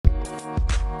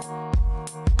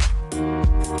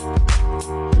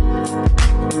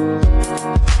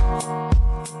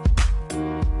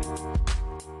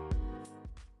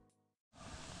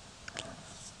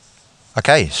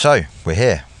Okay, so we're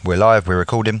here. We're live. We're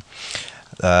recording.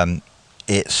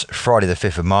 It's Friday the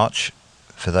 5th of March.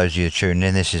 For those of you tuning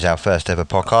in, this is our first ever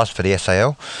podcast for the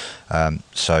SAL.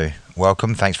 So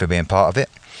welcome. Thanks for being part of it.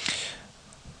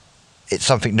 It's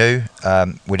something new.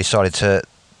 We decided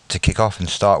to kick off and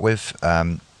start with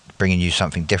bringing you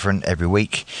something different every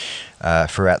week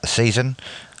throughout the season.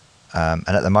 And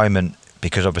at the moment,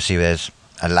 because obviously there's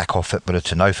a lack of footballer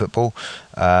to no football,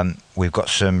 we've got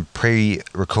some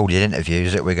pre-recorded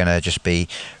interviews that we're going to just be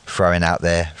throwing out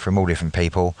there from all different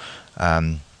people.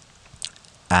 And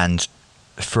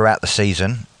throughout the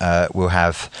season, we'll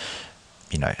have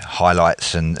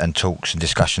highlights and talks and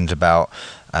discussions about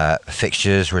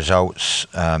fixtures, results,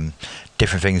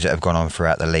 different things that have gone on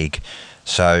throughout the league.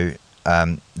 So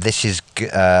this is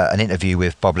an interview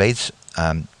with Bob Leeds,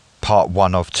 part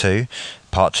one of two.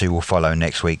 Part two will follow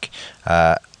next week.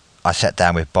 I sat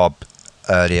down with Bob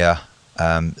earlier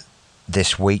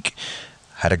this week,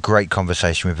 had a great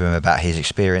conversation with him about his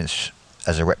experience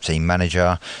as a rep team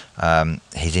manager,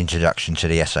 his introduction to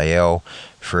the SAL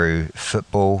through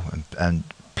football and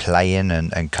playing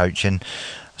and coaching.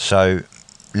 So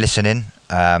listen in.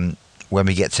 When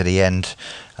we get to the end,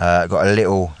 got a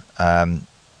little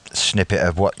snippet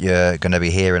of what you're going to be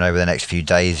hearing over the next few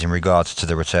days in regards to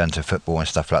the return to football and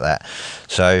stuff like that.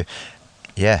 So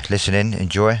yeah, listen in,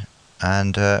 enjoy,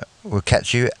 and we'll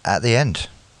catch you at the end.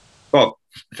 Bob,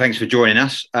 thanks for joining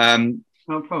us.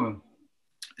 No problem.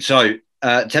 So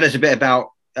tell us a bit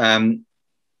about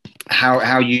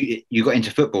how you got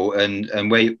into football and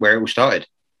where it all started.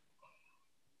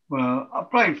 Well, I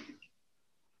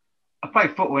played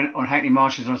football on Hackney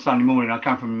Marshes on Sunday morning. I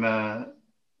come from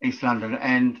East London,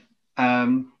 and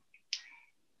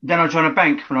then I joined a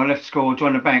bank when I left school. I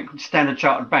joined a bank, Standard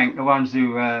Chartered Bank, the ones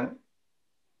who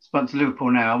sponsor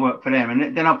Liverpool now. I worked for them,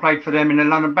 and then I played for them in the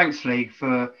London Banks League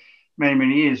for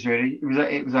many years. Really,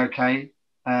 it was okay.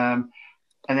 And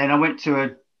then I went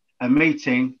to a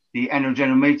meeting, the annual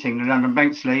general meeting, the London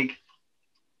Banks League,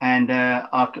 and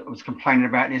I was complaining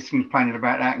about this, complaining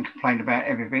about that, and complaining about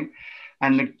everything.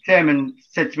 And the chairman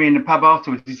said to me in the pub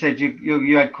afterwards, he said,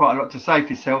 you had quite a lot to say for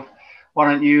yourself. Why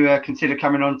don't you consider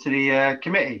coming on to the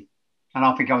committee? And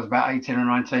I think I was about 18 or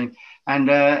 19. And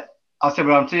I said,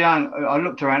 well, I'm too young. I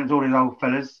looked around, it was all these old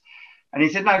fellas. And he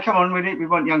said, no, come on, we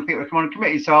want young people to come on the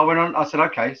committee. So I went on, I said,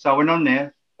 okay. So I went on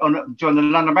there, joined the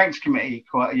London Banks Committee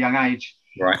quite a young age.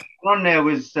 Right. And on there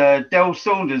was Del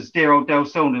Saunders, dear old Del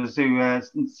Saunders, who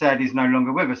sadly is no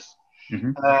longer with us.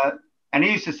 Mm-hmm. And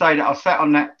he used to say that I sat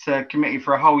on that committee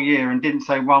for a whole year and didn't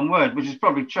say one word, which is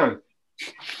probably true.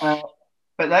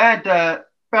 But they had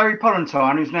Barry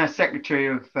Pollentine, who's now secretary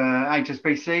of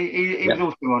HSBC. He was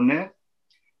also on there,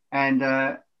 and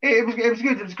it was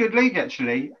good. It was a good league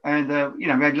actually, and we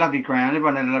had lovely ground.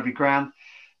 Everyone had a lovely ground.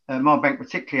 My bank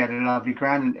particularly had a lovely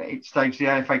ground, and it staged the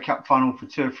AFA Cup final for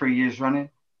 2 or 3 years running.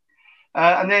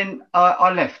 And then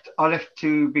I left. I left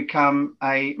to become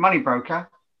a money broker.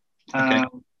 Okay.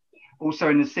 Also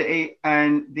in the city,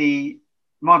 and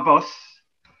my boss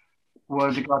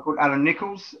was a guy called Alan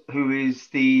Nichols, who is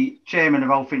the chairman of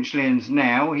Old Finch Lions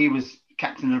now. He was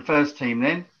captain of the first team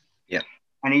then. Yeah.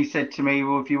 And he said to me,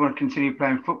 well, if you want to continue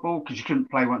playing football, because you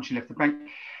couldn't play once you left the bank,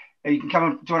 you can come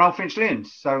and join Old Finch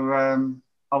Lions. So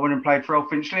I went and played for Old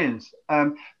Finch Lions.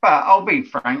 But I'll be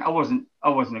frank, I wasn't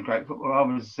a great footballer. I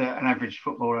was an average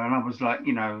footballer, and I was like,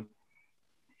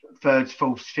 thirds,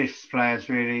 fourths, fifths players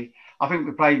really. I think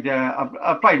we played.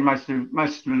 I played most of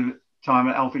the time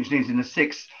at Old Finch Lions in the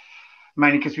sixth,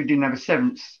 mainly because we didn't have a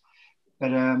seventh. But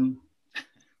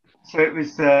so it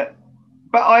was. But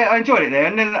I enjoyed it there,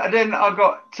 and then I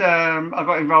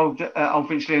got involved at Old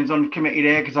Finch Lions on the committee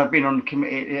there because I'd been on the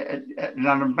committee at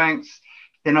London Banks.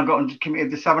 Then I got on the committee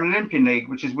of the Southern Olympian League,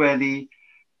 which is where the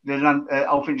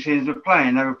Old Finch Lions were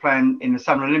playing. They were playing in the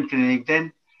Southern Olympian League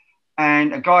then,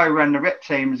 and a guy who ran the rep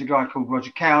team was a guy called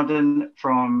Roger Cowden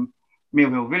from Mill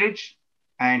Hill Village,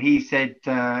 and he said he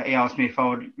asked me if I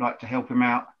would like to help him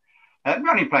out. We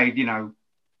only played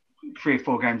 3 or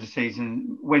 4 games a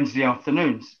season, Wednesday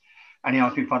afternoons, and he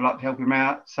asked me if I'd like to help him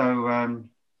out, so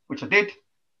which I did.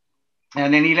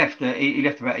 And then he left. He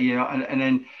left about a year, and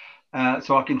then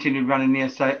so I continued running the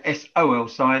SOL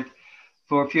side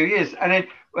for a few years, and then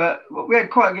we had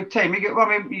quite a good team. You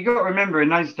got to remember in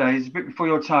those days, a bit before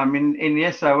your time, in the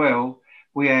SOL,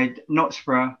 we had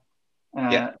Knutsborough,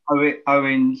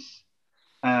 Owens,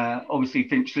 obviously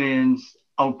Finch Lions,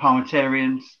 Old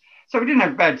Parliamentarians. So we didn't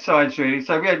have bad sides really.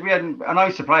 So we had, and I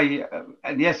used to play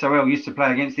the SOL used to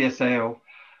play against the SAL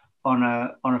on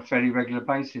a fairly regular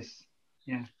basis.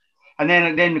 Yeah, and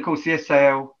then of course the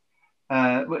SAL,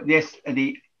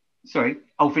 the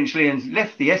Old Finchleyans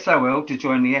left the SOL to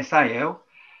join the SAL,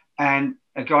 and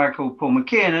a guy called Paul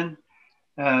McKiernan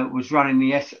was running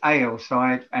the SAL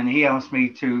side, and he asked me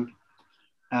to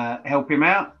help him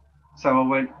out.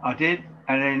 So I did,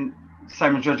 and then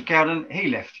same as Roger Cowden, he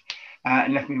left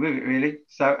and left me with it really.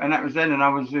 So, and that was then, and I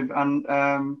was with,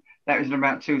 that was in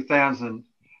about 2000,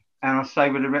 and I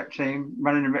stayed with the rep team,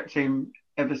 running the rep team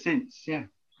ever since. Yeah.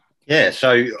 Yeah.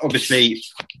 So obviously,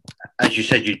 as you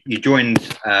said, you joined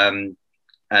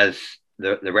as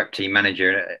the rep team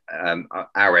manager.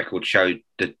 Our record showed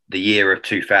the year of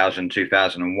 2000,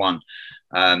 2001.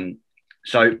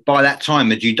 So by that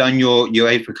time, had you done your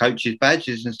UEFA coaches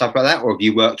badges and stuff like that, or have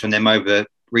you worked on them over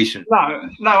recent? No.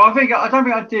 I don't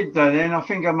think I did though. Then I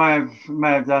think I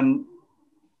may have done.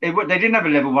 They didn't have a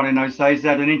level 1 in those days. They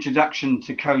had an introduction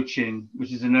to coaching,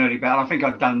 which is an early bit. I think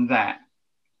I'd done that.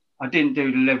 I didn't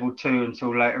do the level 2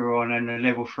 until later on, and the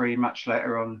level 3 much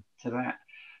later on to that.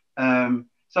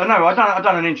 So no, I've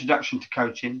done an introduction to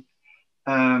coaching.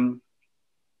 I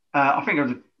think I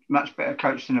was a much better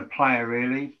coach than a player,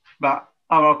 really. But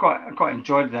I quite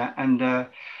enjoyed that, and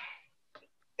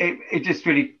it just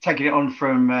really taking it on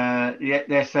from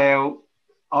the SAL.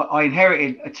 I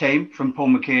inherited a team from Paul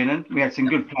McKiernan. We had some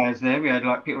good players there. We had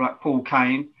people like Paul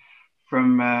Kane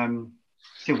from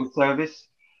Civil Service,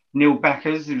 Neil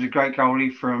Backers, who was a great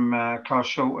goalie from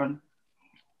Carshalton.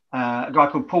 A guy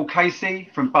called Paul Casey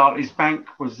from Barclays Bank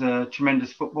was a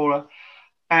tremendous footballer,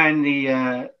 and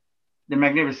the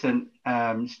magnificent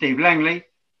Steve Langley,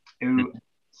 who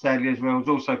sadly as well was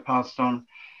also passed on.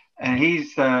 And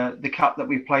he's the cup that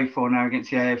we play for now against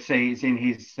the AFC is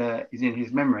in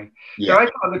his memory. Yeah. So I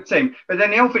got a good team. But then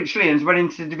the Old Finchleyans went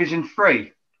into Division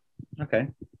 3. Okay.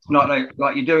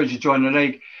 Like you do as you join the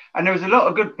league. And there was a lot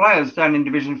of good players down in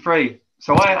Division 3.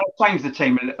 So I changed the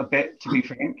team a little bit, to be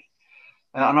frank.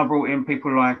 And I brought in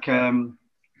people like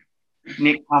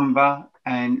Nick Humber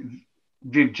and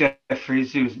Viv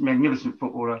Jeffries, who was a magnificent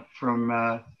footballer from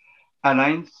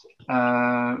Allains,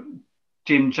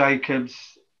 Jim Jacobs,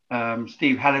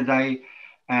 Steve Halliday,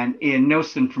 and Ian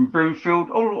Nelson from Broomfield,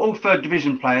 all third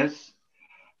division players.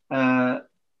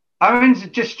 Owens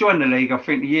had just joined the league, I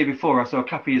think, the year before us, or a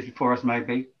couple of years before us,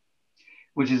 maybe,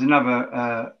 which is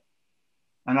another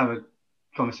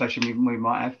conversation we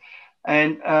might have.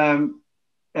 And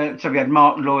so we had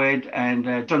Mark Lloyd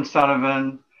and John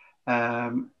Sullivan.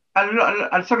 And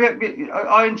so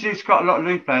I introduced quite a lot of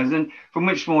new players. And from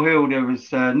Winchmore Hill, there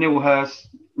was Neil Hurst,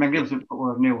 magnificent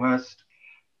footballer of Neil Hurst,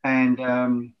 and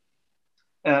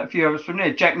a few others from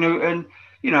there. Jack Newton.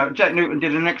 Jack Newton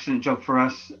did an excellent job for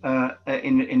us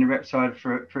in the rep side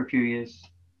for a few years.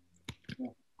 Yeah.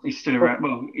 He's still around.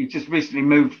 Well, he just recently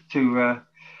moved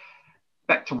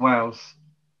back to Wales.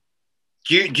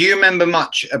 Do you remember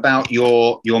much about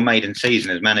your maiden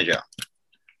season as manager?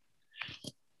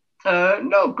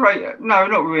 Not great. No,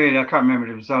 not really. I can't remember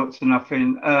the results or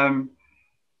nothing. I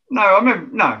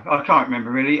can't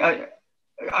remember really.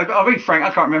 I'll be frank. I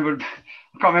can't remember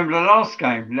the last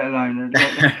game, let alone.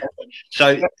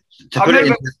 So I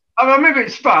remember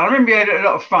it's fun. I remember we had a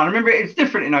lot of fun. I remember it's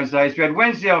different in those days. We had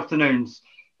Wednesday afternoons,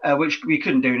 which we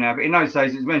couldn't do now. But in those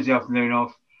days, it was Wednesday afternoon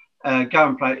off. Go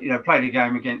and play the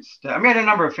game against. We had a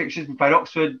number of fixtures. We played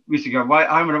Oxford. We used to go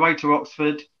home and away to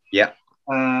Oxford. Yeah.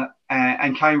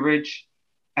 And Cambridge,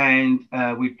 and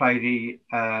we played the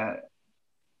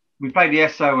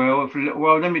SOL for a little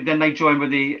while. Then they joined with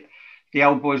the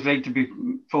Old Boys League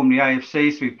to form the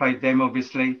AFC, so we played them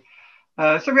obviously.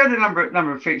 So we had a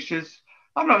number of fixtures.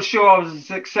 I'm not sure I was as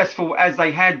successful as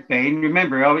they had been.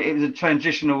 Remember, it was a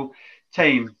transitional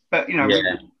team, but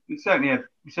we certainly had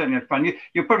fun.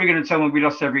 You're probably going to tell me we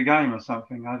lost every game or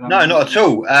something. I don't know. Not at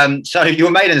all. So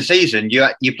your maiden season,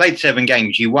 you played 7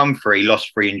 games. You won 3,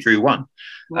 lost 3, and drew 1.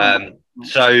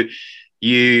 So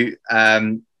you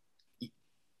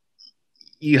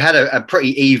had a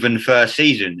pretty even first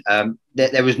season.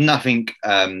 There was nothing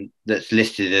that's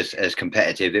listed as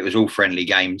competitive. It was all friendly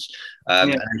games.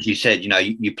 And as you said,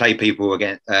 you play people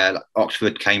against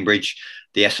Oxford, Cambridge,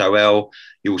 the SOL.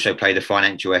 You also play the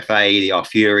Financial FA, the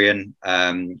Arthurian,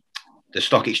 the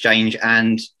Stock Exchange,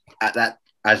 and at that,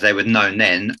 as they were known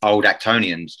then, Old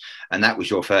Actonians. And that was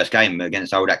your first game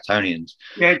against Old Actonians.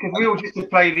 Yeah, because we all used to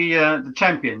play the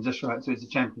champions. That's right. So it's the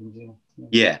champions.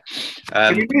 Yeah.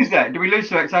 Did we lose that? Did we lose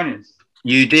to Actonians?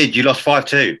 You did. You lost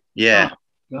 5-2. Yeah.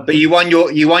 Oh, but you won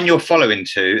your following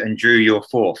 2 and drew your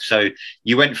 4th. So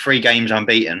you went 3 games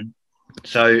unbeaten.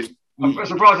 So I'm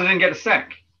surprised I didn't get a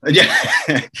sack. Yeah.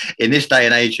 In this day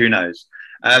and age, who knows?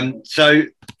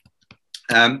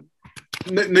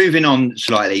 moving on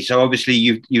slightly. So obviously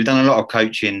you've done a lot of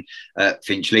coaching at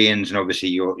Finchleyans, and obviously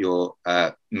you're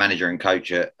manager and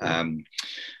coach at the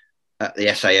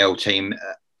SAL team.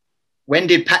 When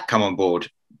did Pat come on board,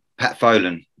 Pat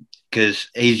Folan? Because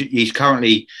he's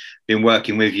currently been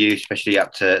working with you, especially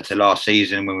up to last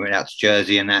season when we went out to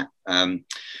Jersey and that.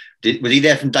 Was he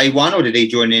there from day one, or did he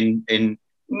join in?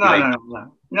 No.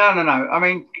 I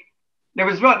mean, there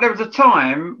was a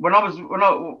time when I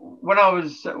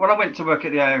went to work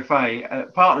at the AFA.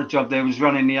 Part of the job there was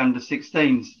running the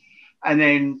under-16s, and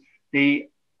then the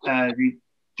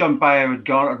John Bayer had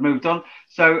moved on.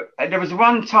 So there was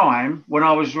one time when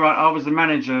I was the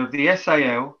manager of the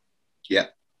SAL. Yeah.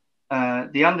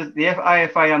 The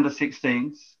AFA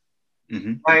under-16s,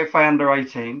 mm-hmm. AFA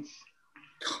under-18s,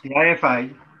 the AFA,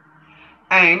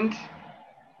 and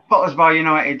Potters Bar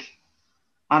United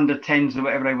under-10s or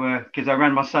whatever they were, because I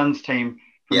ran my son's team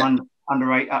from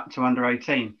under 8 up to under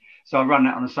 18. So I run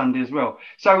that on a Sunday as well.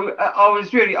 So and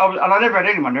I never had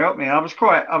anyone to help me. I was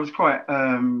quite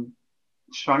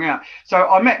strung out. So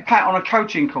I met Pat on a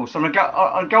coaching course on a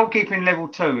goalkeeping level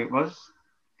 2. It was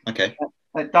okay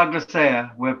at Douglas Air,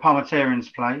 where Parliamentarians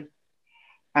play,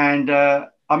 and I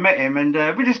met him, and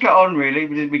we just got on really.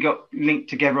 We got linked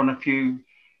together on a few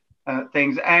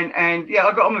things, and yeah,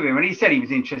 I got on with him, and he said he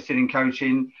was interested in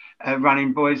coaching,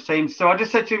 running boys teams. So I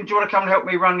just said to him, "Do you want to come and help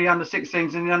me run the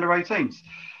under-16s and the under-18s?"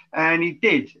 And he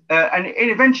did, and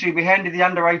eventually we handed the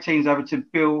under-18s over to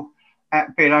Bill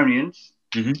at Billonians,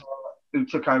 mm-hmm. Who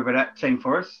took over that team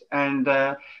for us, and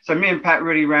so me and Pat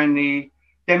really ran the.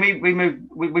 Then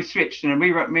we switched, and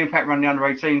me and Pat ran the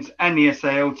under-18s and the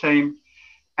SAL team,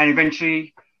 and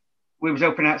eventually we was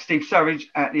helping out Steve Surridge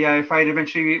at the AFA, and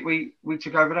eventually we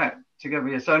took over that together.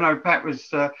 Yeah. So no, Pat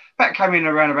came in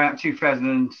around about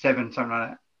 2007, something like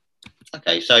that.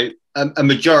 Okay, so a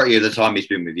majority of the time he's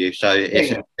been with you, so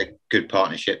it's a good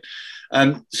partnership.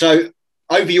 So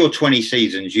over your 20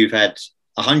 seasons, you've had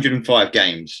 105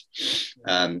 games,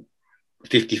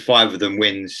 55 of them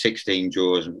wins, 16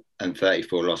 draws, and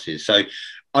 34 losses. So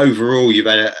overall, you've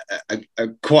had a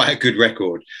quite a good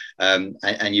record,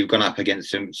 and you've gone up against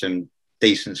some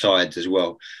decent sides as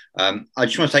well. I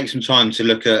just want to take some time to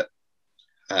look at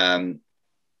a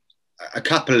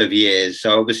couple of years.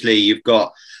 So obviously, you've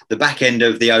got the back end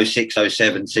of the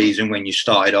 06-07 season when you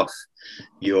started off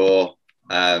your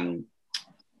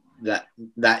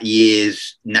that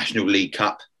year's National League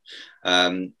Cup.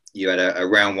 You had a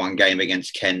round 1 game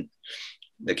against Kent,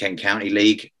 the Kent County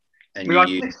League, and we won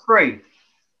 6-3.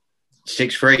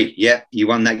 6-3, yeah, you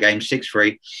won that game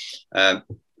 6-3.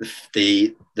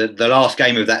 The last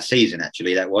game of that season,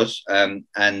 actually, that was. And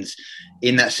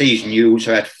in that season, you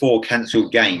also had 4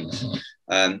 cancelled games,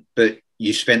 but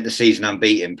you spent the season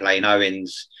unbeaten, playing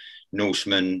Owens,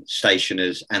 Norseman,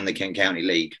 Stationers, and the Kent County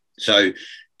League. So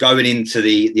going into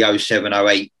the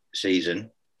 07-08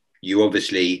 season, you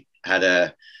obviously had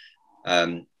a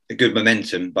good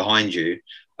momentum behind you.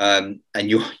 And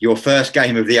your first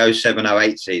game of the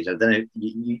 07-08 season, I don't know,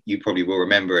 you probably will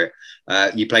remember it.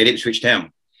 You played Ipswich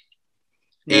Town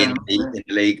in the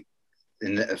league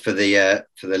for the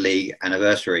league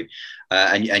anniversary,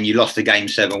 and you lost the game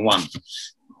 7-1.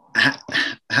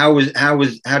 How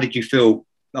did you feel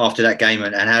after that game,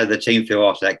 and how did the team feel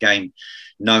after that game,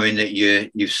 knowing that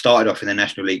you've started off in the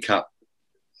National League Cup,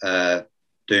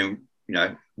 doing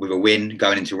with a win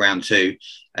going into round 2,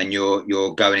 and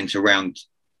you're going into round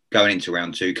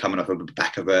 2 coming off of the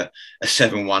back of a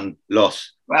 7-1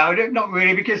 loss? Well, not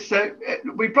really, because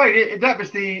we played it. That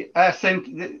was the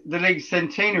league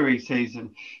centenary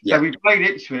season. Yeah. So we played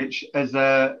Ipswich as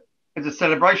a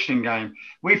celebration game.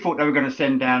 We thought they were going to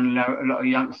send down a lot of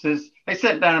youngsters. They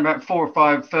sent down about 4 or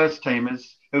 5 first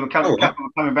teamers who were coming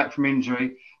back from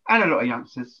injury, and a lot of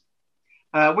youngsters.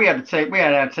 We had a team. We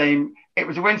had our team. It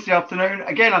was a Wednesday afternoon.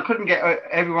 Again, I couldn't get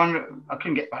everyone. I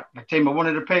couldn't get back the team I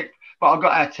wanted to pick, but I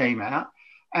got our team out,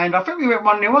 and I think we went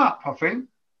 1-0 up. I think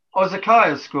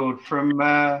Ozakaya scored from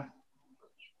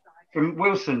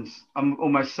Wilson's. I'm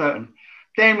almost certain.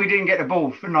 Then we didn't get the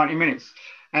ball for 90 minutes,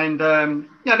 and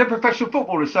they're professional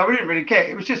footballers, so we didn't really care.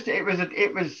 It was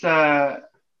a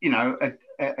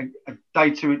day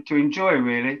to enjoy,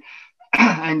 really.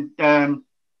 And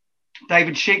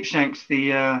David Sheepshanks,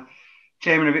 the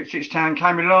chairman of Ipswich Town,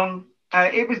 came along.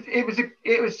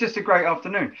 It was just a great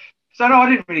afternoon. So no, I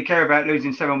didn't really care about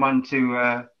losing 7-1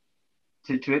 to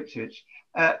Ipswich.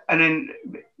 And then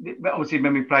obviously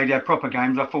when we played our proper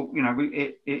games, I thought, did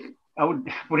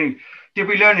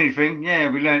we learn anything? Yeah,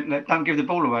 we learned, don't give the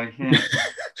ball away. Yeah.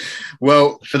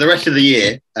 Well, for the rest of the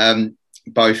year,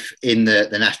 both in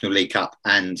the National League Cup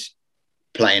and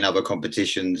playing other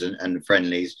competitions and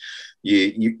friendlies,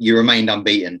 you remained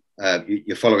unbeaten.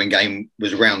 Your following game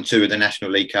was round 2 of the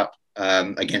National League Cup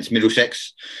against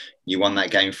Middlesex. You won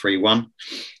that game 3-1.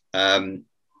 And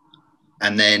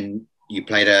then you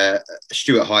played a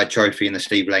Stuart Hyde Trophy in the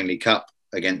Steve Langley Cup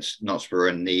against Knutsborough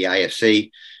and the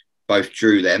AFC. Both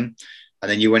drew them. And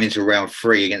then you went into round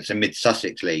 3 against the Mid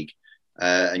Sussex League,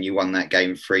 and you won that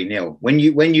game 3-0. When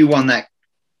you won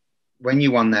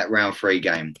that round 3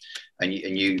 game, and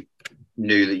you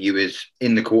knew that you was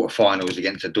in the quarterfinals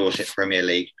against the Dorset Premier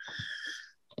League,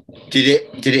 did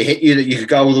it hit you that you could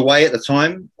go all the way at the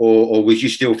time, or was you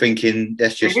still thinking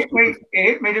that's just? It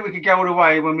hit me that we could go all the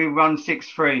way when we won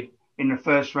 6-3 in the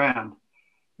first round,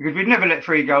 because we'd never let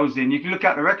 3 goals in. You can look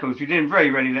at the records; we didn't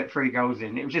very rarely let 3 goals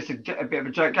in. It was just a bit of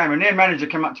a joke game. And their manager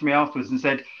came up to me afterwards and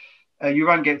said, "You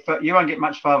won't get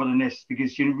much farther than this,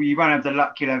 because you won't have the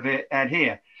luck you'll have had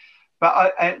here."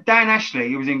 But Dan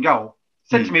Ashley, who was in goal,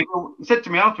 said to me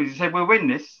afterwards, he said, "We'll win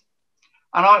this,"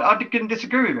 and I didn't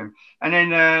disagree with him. And then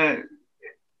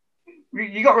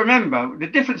you got to remember the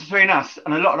difference between us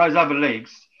and a lot of those other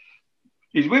leagues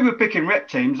is we were picking rep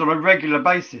teams on a regular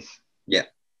basis. Yeah.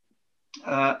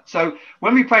 So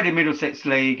when we played in Middlesex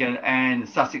League and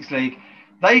Sussex League,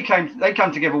 they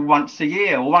come together once a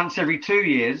year or once every 2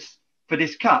 years for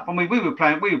this cup. I mean,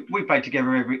 we played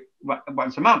together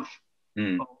once a month.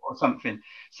 Or something.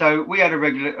 So we had a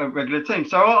regular team.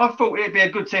 So I thought it'd be a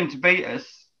good team to beat us.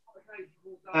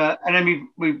 And then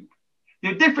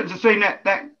the difference between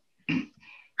that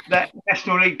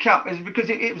National League Cup is because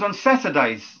it was on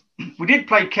Saturdays. We did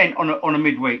play Kent on a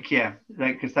midweek, yeah,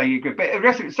 because they agreed. But the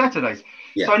rest of it was Saturdays.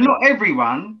 Yeah. So not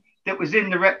everyone that was in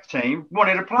the rep team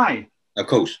wanted to play. Of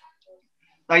course.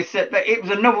 They said that it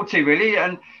was a novelty, really,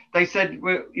 and they said,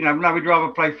 no, we'd rather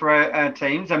play for our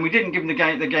teams, and we didn't give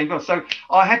them the game off. So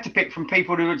I had to pick from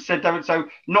people who had said they would. So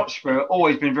Knutsborough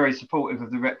always been very supportive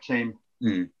of the rep team.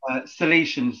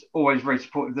 Salesians always very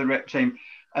supportive of the rep team.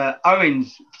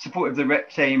 Owens supportive of the rep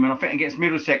team, and I think against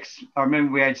Middlesex, I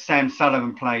remember we had Sam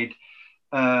Sullivan played,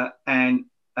 and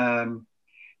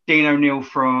Dean O'Neill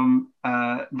from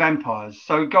Vampires.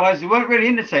 So guys who weren't really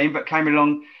in the team but came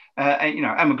along,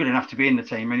 and were good enough to be in the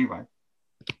team anyway.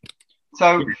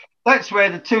 So that's where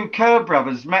the 2 Kerr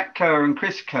brothers, Matt Kerr and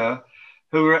Chris Kerr,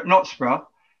 who were at Knutsborough,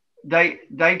 they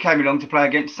came along to play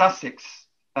against Sussex.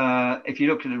 If you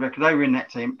look at the record, they were in that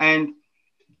team, and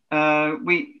I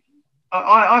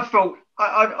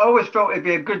always felt it'd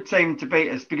be a good team to beat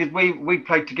us because we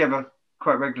played together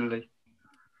quite regularly.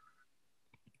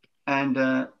 And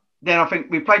then I think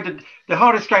we played the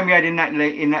hardest game we had in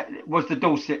that was the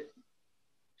Dorset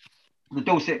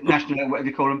National, whatever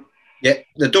you call them. Yeah,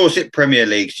 the Dorset Premier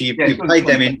League. So you played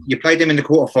them in the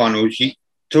quarterfinals. You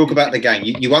talk about the game.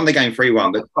 You won the game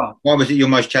 3-1, but why was it your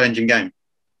most challenging game?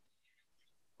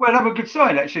 Well, they were a good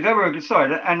side actually. They were a good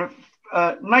side, and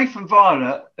Nathan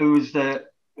Violet, who was the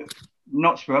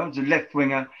Knutsborough, the left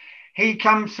winger, he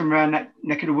comes from around that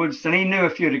neck of the woods, and he knew a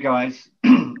few of the guys,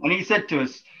 and he said to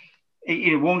us,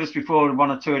 he warned us before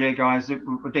 1 or 2 of their guys that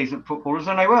were decent footballers,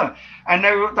 and they were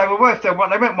worth their.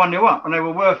 They went 1-0 up, and they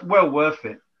were well worth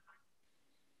it.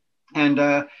 And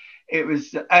it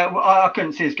was I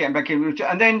couldn't see us getting back in.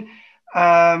 And then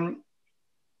I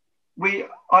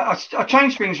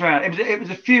changed things around. It was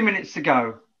a few minutes to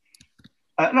go.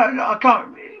 No, I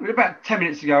can't. It was about 10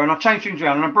 minutes ago, and I changed things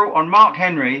around, and I brought on Mark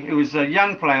Henry, who was a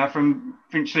young player from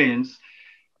Finchleyans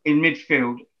in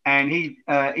midfield, and he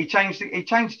changed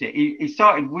it. He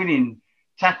started winning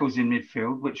tackles in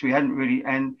midfield, which we hadn't really.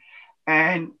 And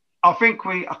I think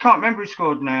I can't remember who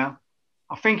scored now.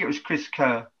 I think it was Chris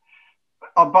Kerr.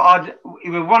 But we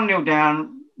were 1-0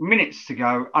 down, minutes to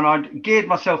go, and I'd geared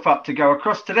myself up to go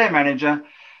across to their manager,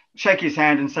 shake his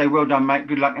hand, and say, "Well done, mate.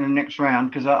 Good luck in the next round,"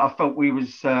 because I felt we were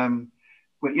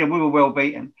well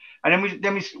beaten. And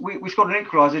then we scored an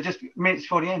equaliser just minutes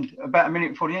before the end, about a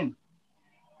minute before the end.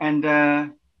 And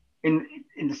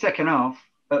in the second half,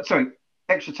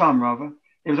 extra time rather,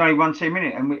 it was only 1-2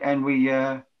 minute, and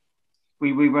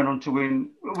we went on to win.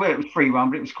 Well, it was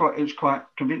 3-1, but it was quite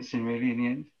convincing really in the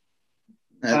end.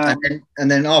 And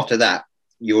then after that,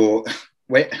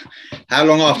 how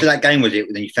long after that game was it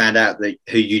when you found out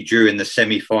who you drew in the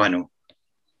semi-final?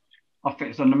 I think it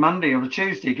was on the Monday or the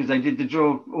Tuesday, because they did the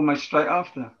draw almost straight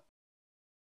after.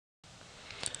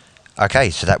 Okay,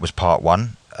 so that was part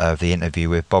 1 of the interview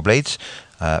with Bob Leeds.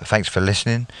 Thanks for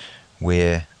listening.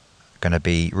 We're going to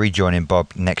be rejoining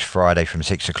Bob next Friday from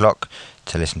 6 o'clock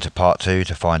to listen to part 2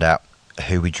 to find out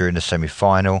who we drew in the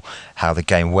semi-final, how the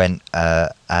game went,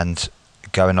 and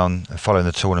going on following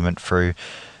the tournament through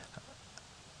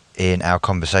in our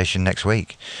conversation next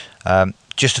week.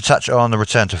 just to touch on the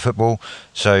return to football,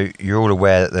 so you're all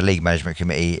aware that the League Management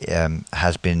Committee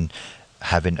has been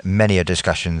having many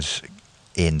discussions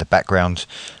in the background,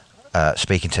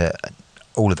 speaking to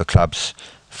all of the clubs,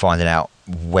 finding out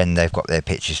when they've got their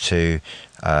pitches to,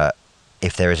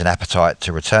 if there is an appetite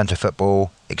to return to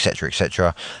football, etc.,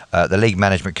 etc. The League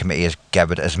Management Committee has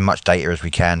gathered as much data as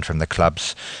we can from the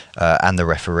clubs and the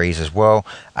referees as well,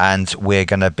 and we're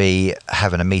going to be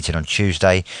having a meeting on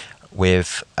Tuesday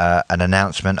with an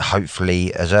announcement,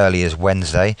 hopefully as early as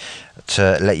Wednesday,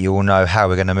 to let you all know how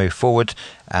we're going to move forward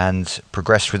and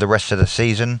progress through the rest of the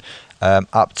season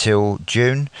up till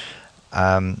June.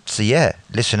 So yeah,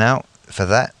 listen out for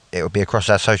that. It will be across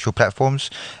our social platforms,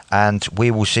 and we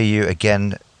will see you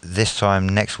again this time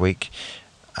next week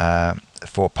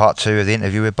for part 2 of the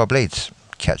interview with Bob Leeds.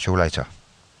 Catch you all later.